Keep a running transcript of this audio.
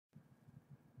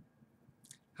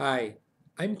Hi,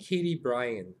 I'm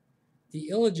Bryan, the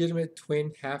illegitimate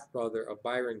twin half-brother of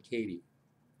Byron Katie.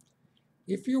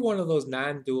 If you're one of those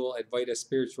non-dual Advaita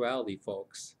spirituality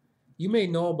folks, you may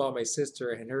know about my sister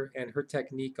and her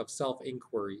technique of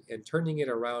self-inquiry and turning it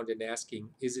around and asking,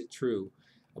 is it true,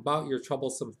 about your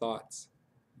troublesome thoughts.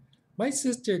 My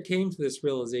sister came to this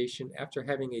realization after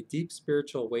having a deep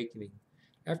spiritual awakening,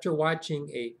 after watching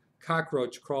a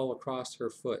cockroach crawl across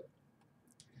her foot.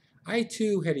 I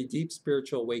too had a deep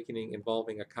spiritual awakening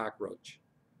involving a cockroach.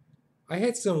 I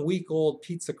had some week old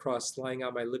pizza crusts lying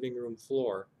on my living room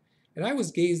floor, and I was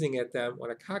gazing at them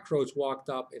when a cockroach walked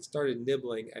up and started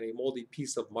nibbling at a moldy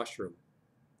piece of mushroom.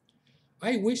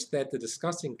 I wished that the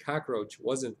disgusting cockroach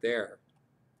wasn't there.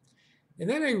 And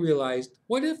then I realized,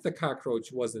 what if the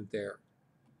cockroach wasn't there?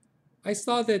 I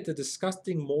saw that the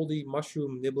disgusting moldy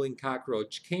mushroom nibbling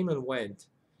cockroach came and went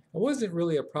and wasn't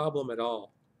really a problem at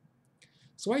all.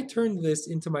 So I turned this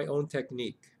into my own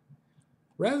technique.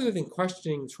 Rather than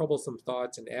questioning troublesome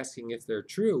thoughts and asking if they're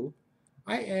true,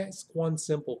 I ask one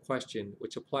simple question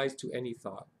which applies to any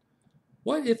thought.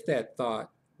 What if that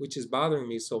thought, which is bothering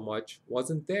me so much,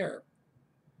 wasn't there?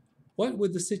 What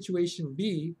would the situation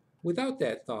be without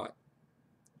that thought?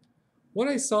 What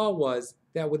I saw was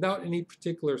that without any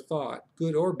particular thought,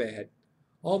 good or bad,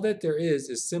 all that there is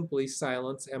simply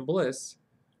silence and bliss,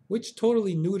 which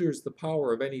totally neuters the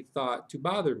power of any thought to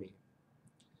bother me.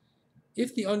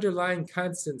 If the underlying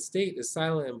constant state is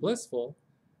silent and blissful,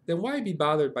 then why be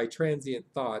bothered by transient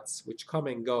thoughts which come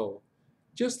and go,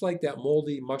 just like that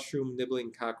moldy mushroom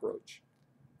nibbling cockroach?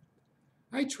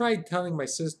 I tried telling my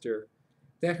sister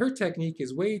that her technique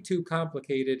is way too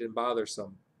complicated and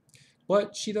bothersome,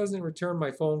 but she doesn't return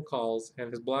my phone calls and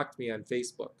has blocked me on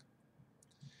Facebook.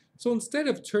 So instead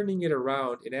of turning it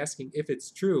around and asking if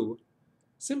it's true,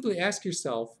 simply ask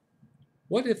yourself,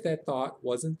 what if that thought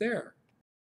wasn't there?